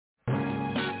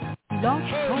Blog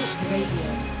Talk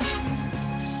Radio.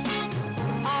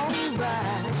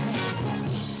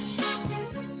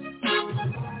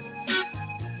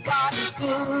 God is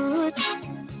good.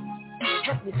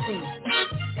 Help me sing.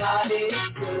 God is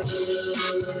good.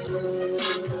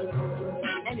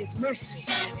 And His mercy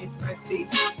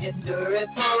endureth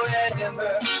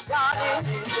forever. God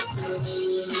is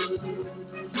good.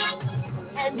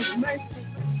 And His mercy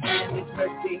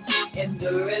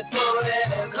endureth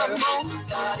forever. Come on.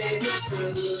 God is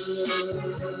good.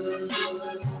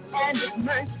 And His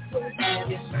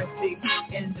mercy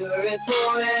endureth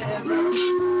forever.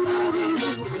 God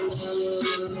is good.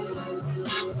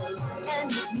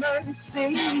 And His mercy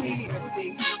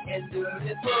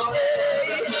endureth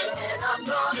forever. And I'm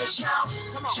gonna shout,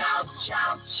 shout,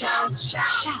 shout, shout,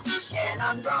 shout. And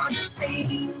I'm gonna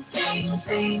sing, sing,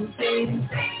 sing, sing,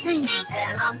 sing.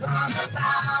 And I'm gonna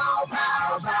bow,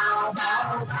 bow, bow,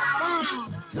 bow, bow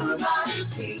to my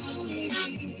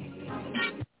King.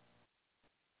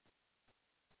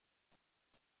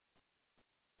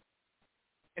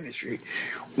 Ministry,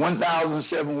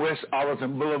 1007 West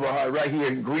Arlington Boulevard, right here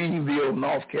in Greenville,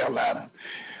 North Carolina.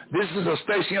 This is a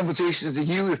special invitation to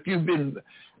you. If you've been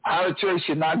out of church,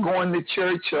 you're not going to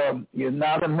church, you're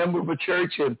not a member of a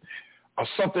church, or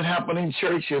something happened in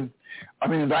church, and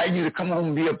I'm inviting you to come home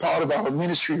and be a part of our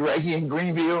ministry right here in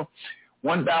Greenville,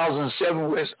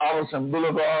 1007 West Arlington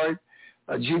Boulevard,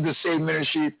 Jesus Save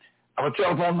Ministry. Our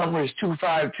telephone number is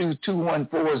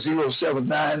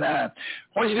 252-214-0799. I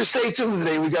want you to stay tuned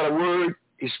today. We got a word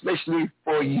especially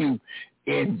for you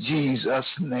in Jesus'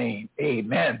 name.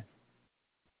 Amen.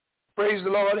 Praise the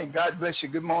Lord and God bless you.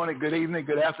 Good morning, good evening,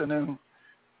 good afternoon.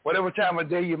 Whatever time of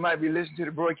day you might be listening to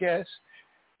the broadcast,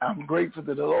 I'm grateful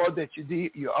to the Lord that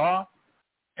you are.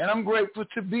 And I'm grateful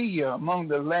to be here among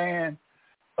the land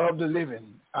of the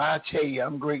living. I tell you,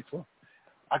 I'm grateful.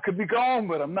 I could be gone,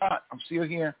 but I'm not. I'm still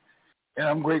here. And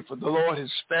I'm grateful. The Lord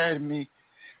has spared me.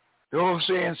 The old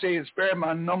saying says, spare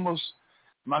my numbers,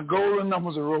 my golden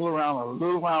numbers to roll around a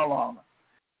little while longer.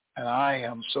 And I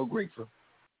am so grateful.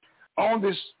 On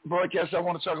this broadcast, I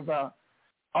want to talk about,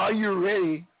 are you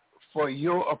ready for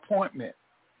your appointment?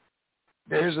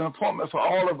 There is an appointment for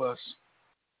all of us.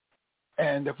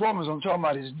 And the appointment I'm talking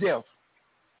about is death.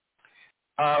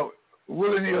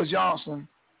 Willie Neal Johnson,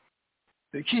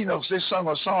 the keynotes, they sung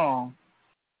a song,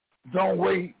 Don't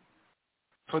Wait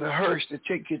for the hearse to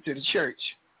take you to the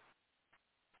church.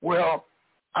 Well,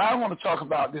 I want to talk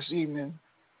about this evening,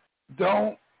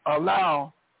 don't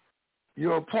allow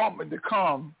your appointment to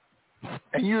come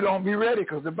and you don't be ready,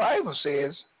 because the Bible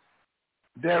says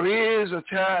there is a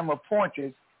time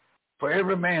appointed for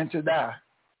every man to die.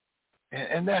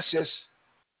 And that's just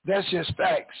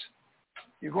facts.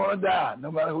 You're going to die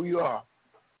no matter who you are.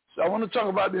 So I want to talk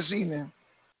about this evening,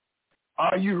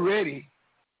 are you ready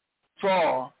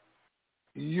for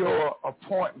your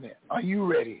appointment? Are you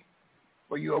ready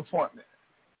for your appointment?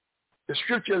 The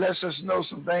scripture lets us know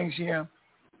some things here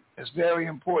that's very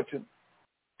important,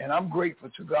 and I'm grateful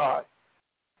to God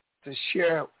to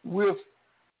share with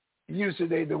you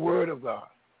today the Word of God.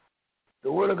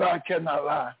 The Word of God cannot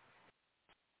lie.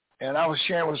 And I was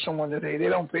sharing with someone today, they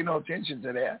don't pay no attention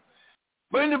to that.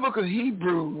 But in the book of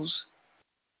Hebrews,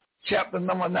 chapter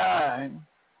number 9,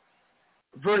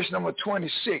 verse number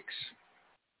 26,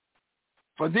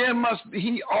 for then must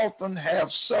he often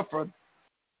have suffered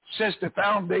since the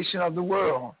foundation of the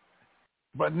world.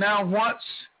 But now once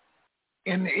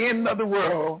in the end of the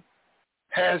world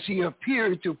has he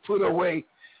appeared to put away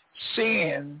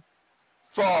sin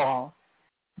for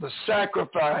the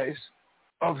sacrifice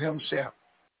of himself.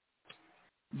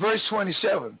 Verse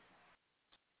 27,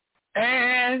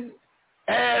 and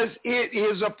as it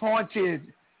is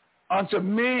appointed unto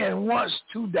men once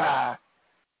to die,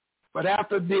 but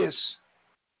after this,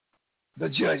 the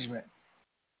judgment.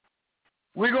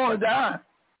 We're going to die.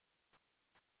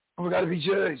 We got to be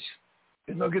judged.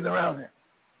 There's no getting around it.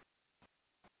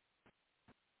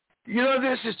 You know,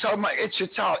 this is talking about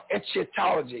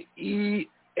eschatology.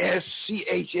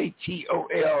 eschatology.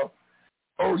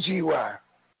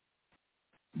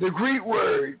 The Greek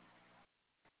word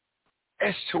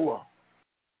estor,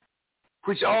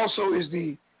 which also is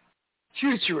the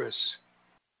futurist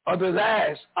or the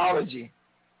last ology.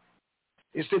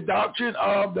 It's the doctrine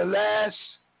of the last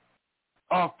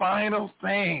or final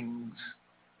things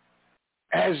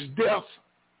as death,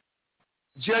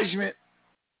 judgment,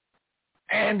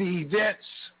 and the events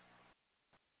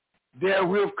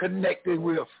therewith connected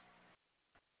with.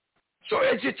 So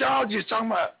eschatology is talking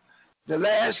about the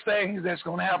last things that's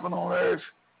going to happen on earth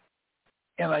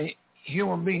in a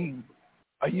human being,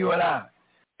 or you and I.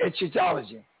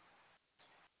 Eschatology.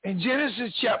 In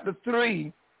Genesis chapter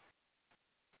 3,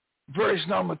 verse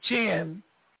number 10,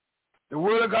 the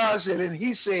word of God said, and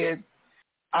he said,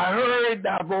 I heard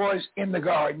thy voice in the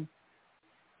garden,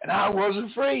 and I was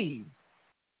afraid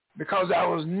because I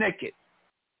was naked,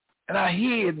 and I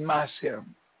hid myself.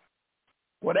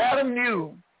 What Adam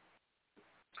knew,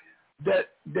 that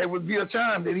there would be a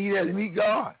time that he had to meet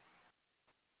God.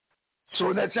 So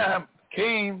when that time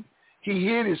came, he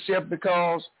hid himself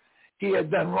because he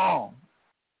had done wrong.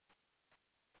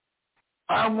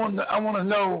 I want to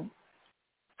know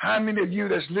how many of you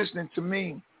that's listening to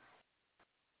me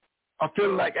are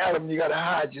feeling like Adam, you got to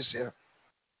hide yourself.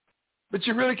 But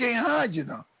you really can't hide, you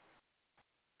know.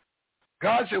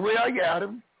 God said, where are you,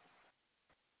 Adam?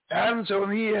 Adam told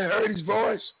him he had heard his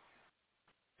voice.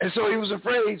 And so he was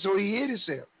afraid, so he hid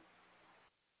himself.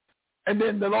 And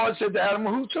then the Lord said to Adam,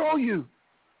 well, who told you?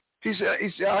 He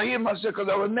said, I hid myself because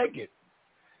I was naked.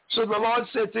 So the Lord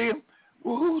said to him,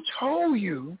 well, who told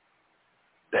you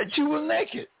that you were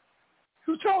naked?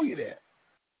 Who told you that?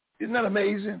 Isn't that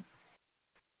amazing?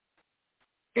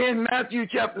 In Matthew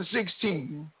chapter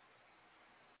 16,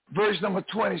 verse number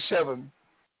 27,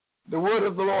 the word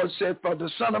of the Lord said, for the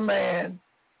Son of Man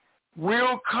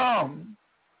will come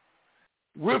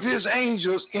with his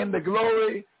angels in the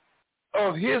glory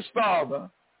of his Father,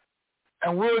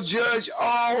 and will judge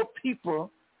all people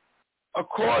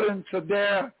according to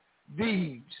their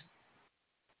deeds.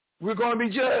 We're going to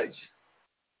be judged.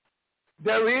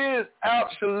 There is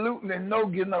absolutely no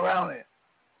getting around it.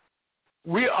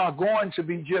 We are going to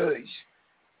be judged.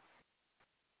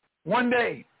 One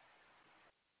day.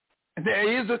 And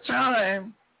there is a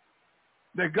time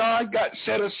that God got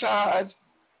set aside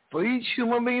for each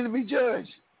human being to be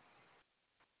judged.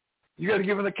 You got to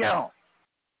give an account.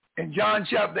 In John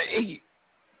chapter 8,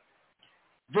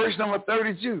 verse number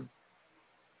 32.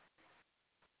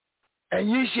 And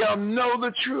ye shall know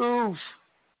the truth,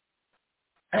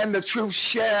 and the truth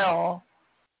shall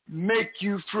make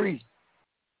you free.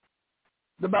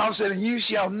 The Bible said, and you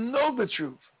shall know the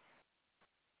truth,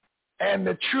 and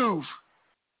the truth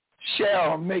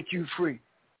shall make you free.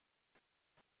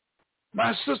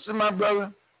 My sister, my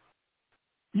brother,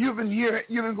 you've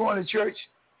been going to church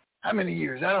how many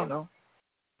years? I don't know.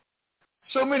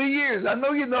 So many years. I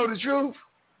know you know the truth.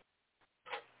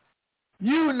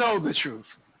 You know the truth.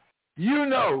 You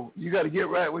know you got to get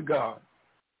right with God.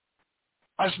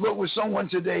 I spoke with someone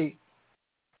today,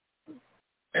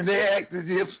 and they act as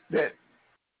if that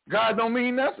God don't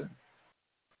mean nothing.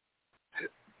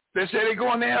 They say they're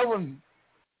going to heaven,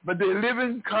 but they're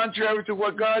living contrary to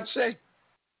what God said.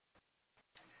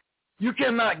 You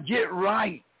cannot get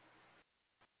right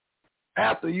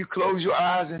after you close your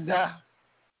eyes and die.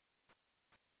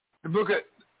 The book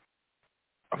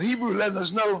of Hebrews letting us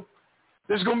know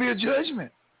there's going to be a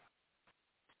judgment.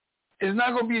 It's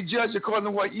not going to be a judge according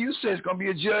to what you say. It's going to be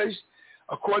a judge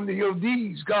according to your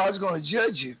deeds. God's going to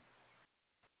judge you.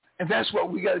 And that's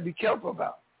what we got to be careful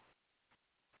about.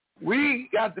 We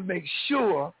got to make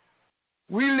sure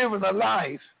we live in a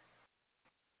life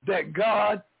that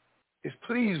God is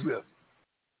pleased with.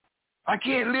 I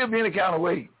can't live any kind of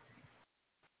way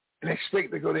and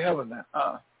expect to go to heaven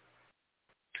now.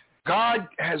 God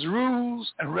has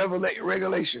rules and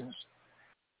regulations.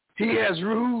 He has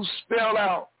rules spelled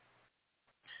out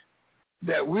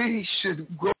that we should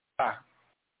go by.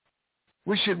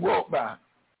 We should walk by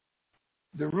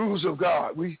the rules of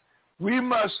God. We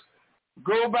must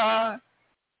go by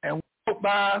and walk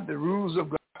by the rules of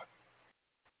God.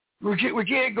 We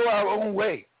can't go our own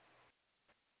way.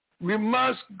 We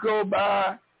must go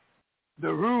by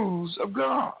the rules of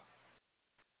God.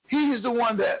 He is the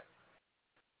one that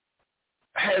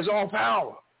has all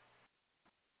power.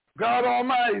 God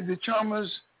Almighty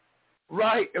determines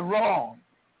right and wrong.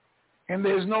 And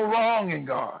there's no wrong in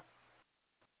God.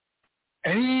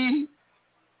 And he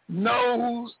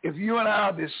knows if you and I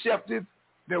are deceptive,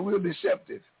 that we're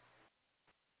deceptive.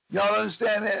 Y'all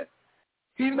understand that?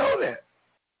 He knows that.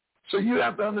 So you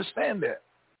have to understand that.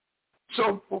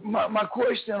 So my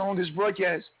question on this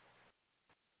broadcast,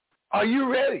 are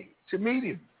you ready to meet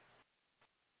him?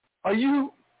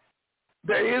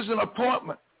 There is an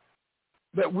appointment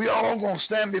that we all going to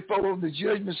stand before the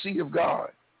judgment seat of God.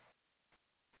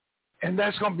 And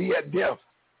that's going to be at death.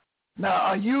 Now,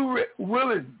 are you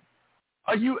willing?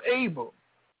 Are you able?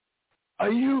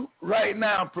 Are you right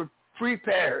now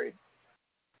prepared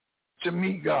to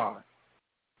meet God?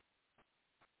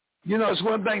 You know, it's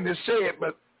one thing to say it,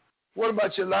 but what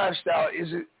about your lifestyle?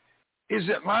 Is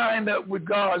it lined up with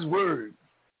God's word?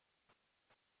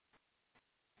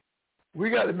 We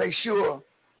got to make sure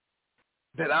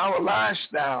that our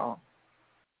lifestyle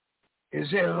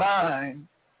is in line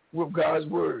with God's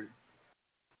word.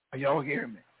 Are y'all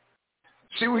hearing me?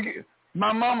 See,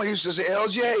 my mama used to say,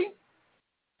 LJ,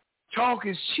 talk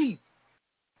is cheap.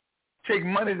 Take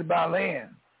money to buy land.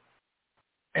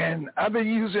 And I've been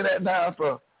using that now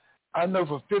for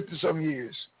 50-some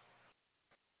years.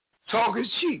 Talk is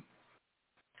cheap.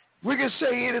 We can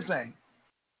say anything.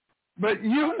 But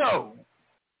you know,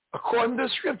 according to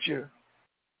Scripture,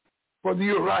 whether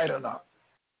you're right or not.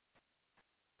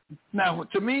 Now,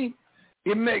 to me,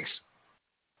 it makes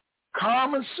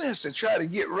common sense to try to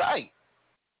get right.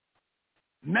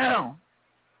 Now,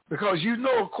 because you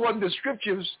know, according to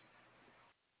Scriptures,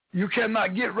 you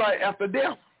cannot get right after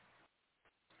death.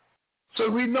 So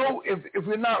we know if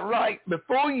we're not right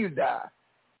before you die,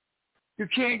 you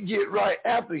can't get right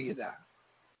after you die.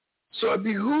 So it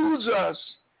behooves us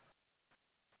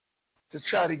to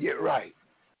try to get right.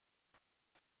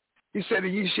 He said,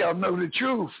 and ye shall know the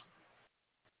truth,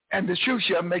 and the truth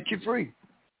shall make you free.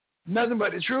 Nothing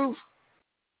but the truth.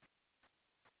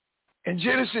 In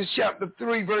Genesis chapter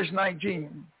 3, verse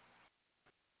 19,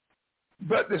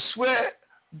 but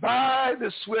by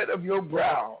the sweat of your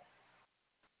brow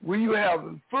will you have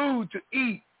food to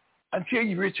eat until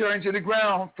you return to the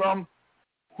ground from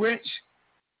which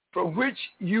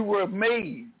you were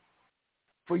made.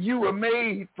 For you were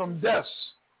made from dust,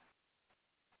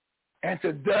 and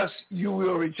to dust you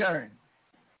will return.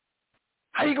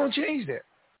 How are you going to change that?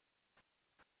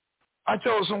 I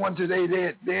told someone today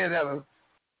they had a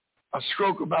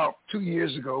stroke about 2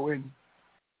 years ago, and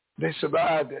they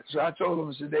survived it. So I told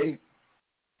them today,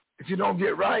 if you don't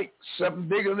get right, something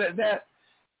bigger than that,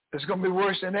 it's going to be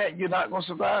worse than that. You're not going to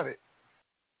survive it.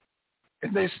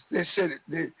 And they said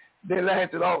it. They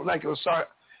laughed it off like it was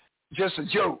just a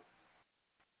joke.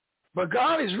 But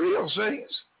God is real,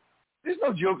 saints. There's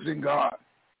no jokes in God.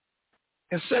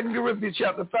 In 2 Corinthians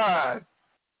chapter 5,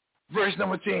 verse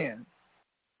number 10,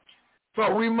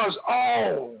 for we must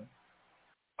all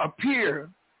appear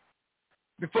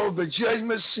before the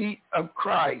judgment seat of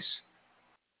Christ,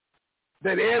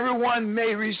 that everyone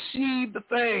may receive the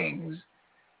things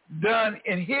done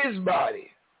in his body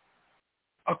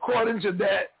according to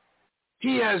that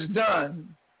he has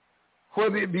done,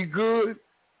 whether it be good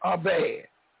or bad.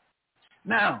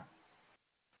 Now,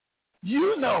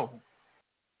 you know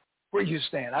where you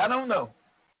stand. I don't know.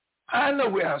 I know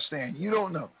where I stand. You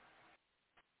don't know.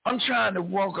 I'm trying to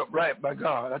walk upright by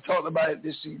God. I talked about it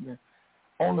this evening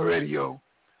on the radio,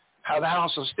 how the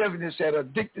house of Stephanus had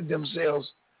addicted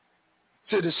themselves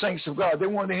to the saints of God. They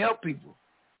wanted to help people.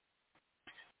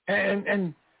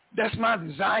 And that's my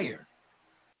desire.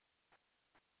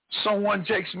 Someone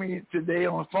texted me today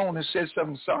on the phone and said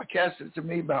something sarcastic to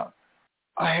me about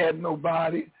I had no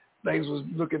body, things was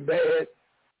looking bad.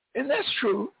 And that's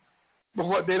true. But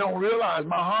what they don't realize,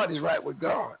 my heart is right with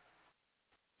God.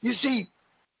 You see,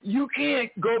 you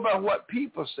can't go by what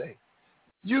people say.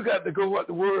 You got to go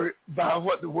by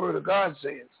what the Word of God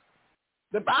says.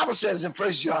 The Bible says in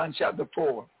 1 John chapter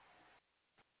 4,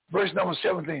 verse number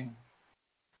 17,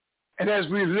 and as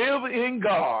we live in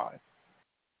God,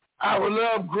 our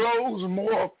love grows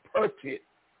more perfect,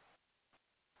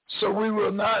 so we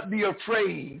will not be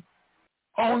afraid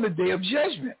on the day of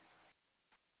judgment.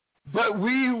 But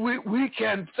we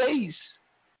can face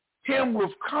him with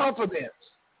confidence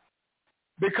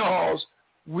because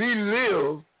we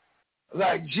live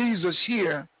like Jesus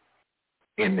here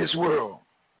in this world.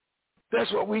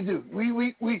 That's what we do.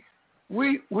 We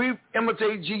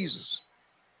imitate Jesus.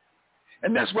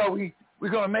 And that's why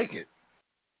we're going to make it.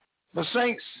 But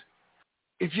saints,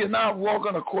 if you're not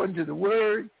walking according to the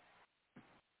word,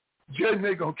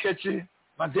 judgment going to catch you.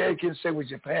 My dad can say with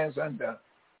your pants undone.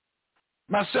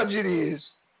 My subject is,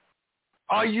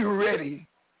 are you ready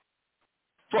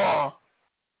for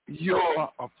your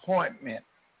appointment?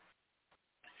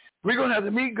 We're going to have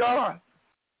to meet God.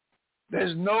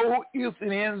 There's no ifs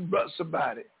and ands, buts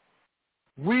about it.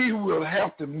 We will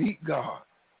have to meet God.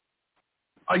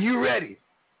 Are you ready?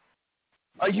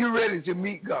 Are you ready to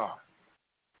meet God?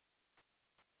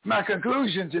 My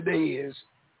conclusion today is,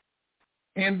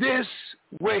 in this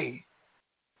way,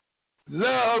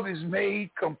 love is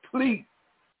made complete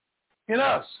in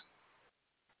us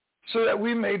so that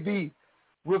we may be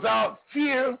without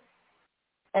fear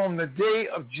on the day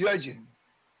of judging.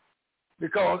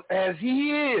 Because as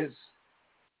he is,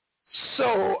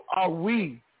 so are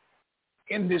we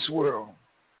in this world.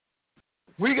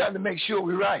 We got to make sure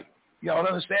we're right. Y'all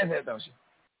understand that, don't you?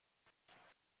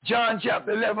 John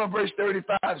chapter 11, verse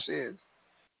 35 says,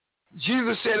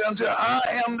 Jesus said unto her,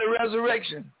 I am the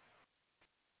resurrection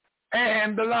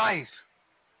and the life.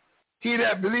 He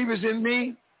that believeth in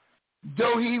me,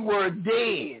 though he were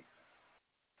dead,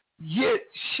 yet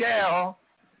shall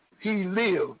he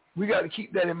live. We got to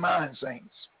keep that in mind,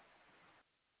 saints.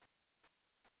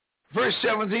 Verse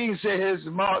 17 says,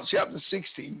 Mark chapter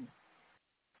 16,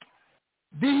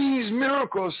 these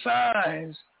miracle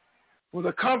signs will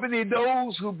accompany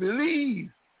those who believe.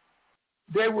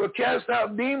 They will cast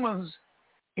out demons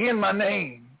in my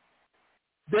name.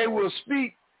 They will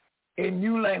speak in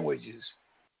new languages.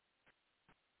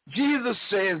 Jesus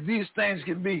says these things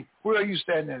can be. Where are you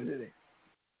standing today?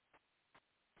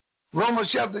 Romans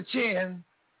chapter 10,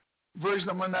 verse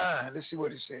number 9. Let's see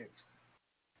what it says.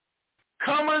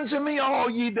 Come unto me, all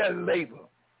ye that labor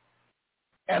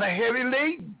and are heavy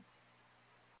laden,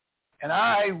 and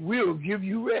I will give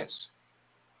you rest.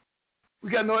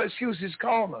 We got no excuses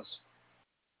calling us.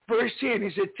 Verse 10,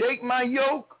 he said, take my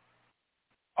yoke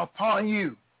upon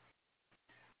you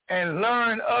and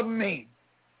learn of me,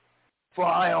 for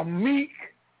I am meek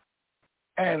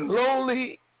and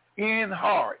lowly in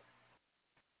heart,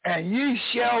 and ye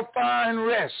shall find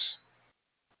rest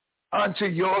unto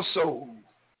your soul.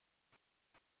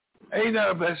 Ain't that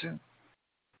a blessing?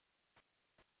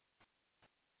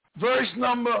 Verse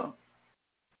number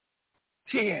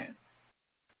 10.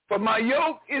 For my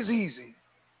yoke is easy,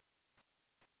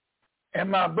 and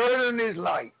my burden is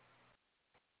light.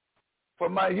 For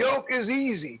my yoke is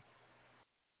easy,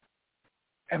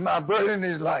 and my burden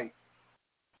is light.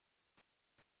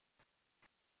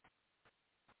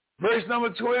 Verse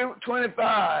number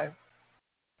 25.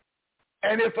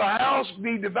 And if a house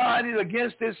be divided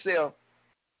against itself,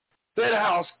 that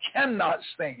house cannot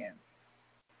stand.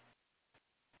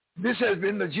 This has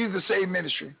been the Jesus Save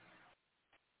Ministry,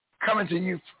 coming to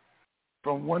you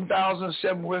from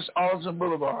 1007 West Arlington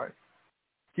Boulevard,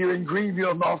 here in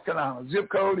Greenville, North Carolina. Zip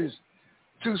code is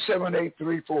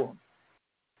 27834.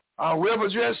 Our web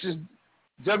address is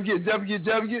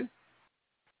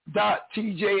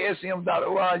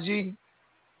www.tjsm.org.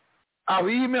 Our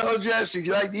email address, if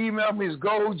you'd like to email me, is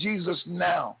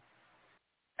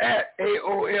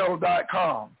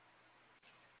gojesusnow@aol.com.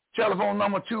 Telephone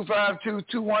number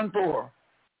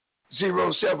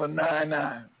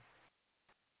 252-214-0799.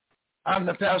 I'm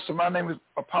the pastor. My name is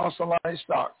Apostle Lonnie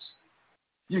Stocks.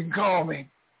 You can call me,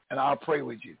 and I'll pray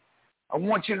with you. I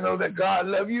want you to know that God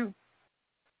loves you,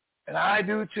 and I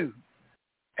do too.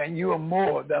 And you are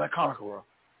more than a conqueror.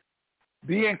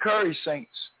 Be encouraged,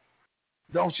 saints.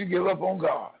 Don't you give up on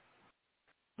God.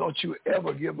 Don't you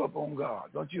ever give up on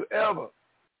God. Don't you ever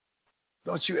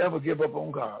give up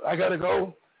on God. I got to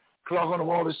go. Clock on the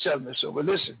wall is telling me so. But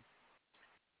listen,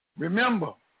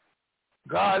 remember,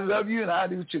 God loves you, and I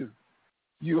do too.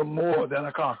 You are more than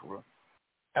a conqueror.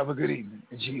 Have a good evening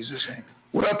in Jesus' name.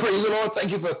 Well, praise the Lord.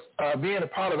 Thank you for being a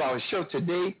part of our show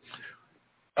today.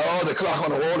 Oh, the clock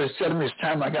on the wall is telling me it's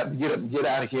time I got to get up and get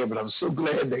out of here, but I'm so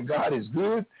glad that God is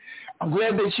good. I'm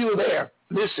glad that you were there.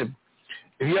 Listen,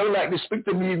 if you ever like to speak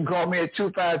to me, you can call me at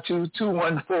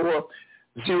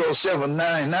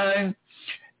 252-214-0799.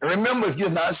 And remember, if you're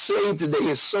not saved today,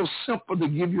 it's so simple to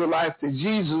give your life to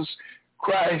Jesus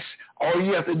Christ. All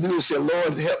you have to do is say,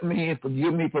 Lord, help me and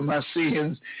forgive me for my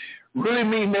sins. Really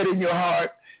mean that in your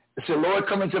heart. Say, Lord,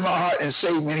 come into my heart and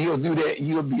save me, and he'll do that.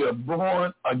 You'll be a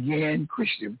born-again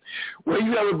Christian. Well,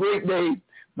 you have a great day.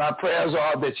 My prayers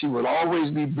are that you will always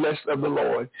be blessed of the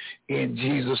Lord in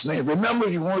Jesus' name. Remember,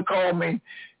 if you want to call me,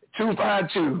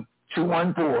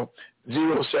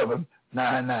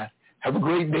 252-214-0799. Have a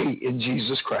great day in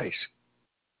Jesus Christ.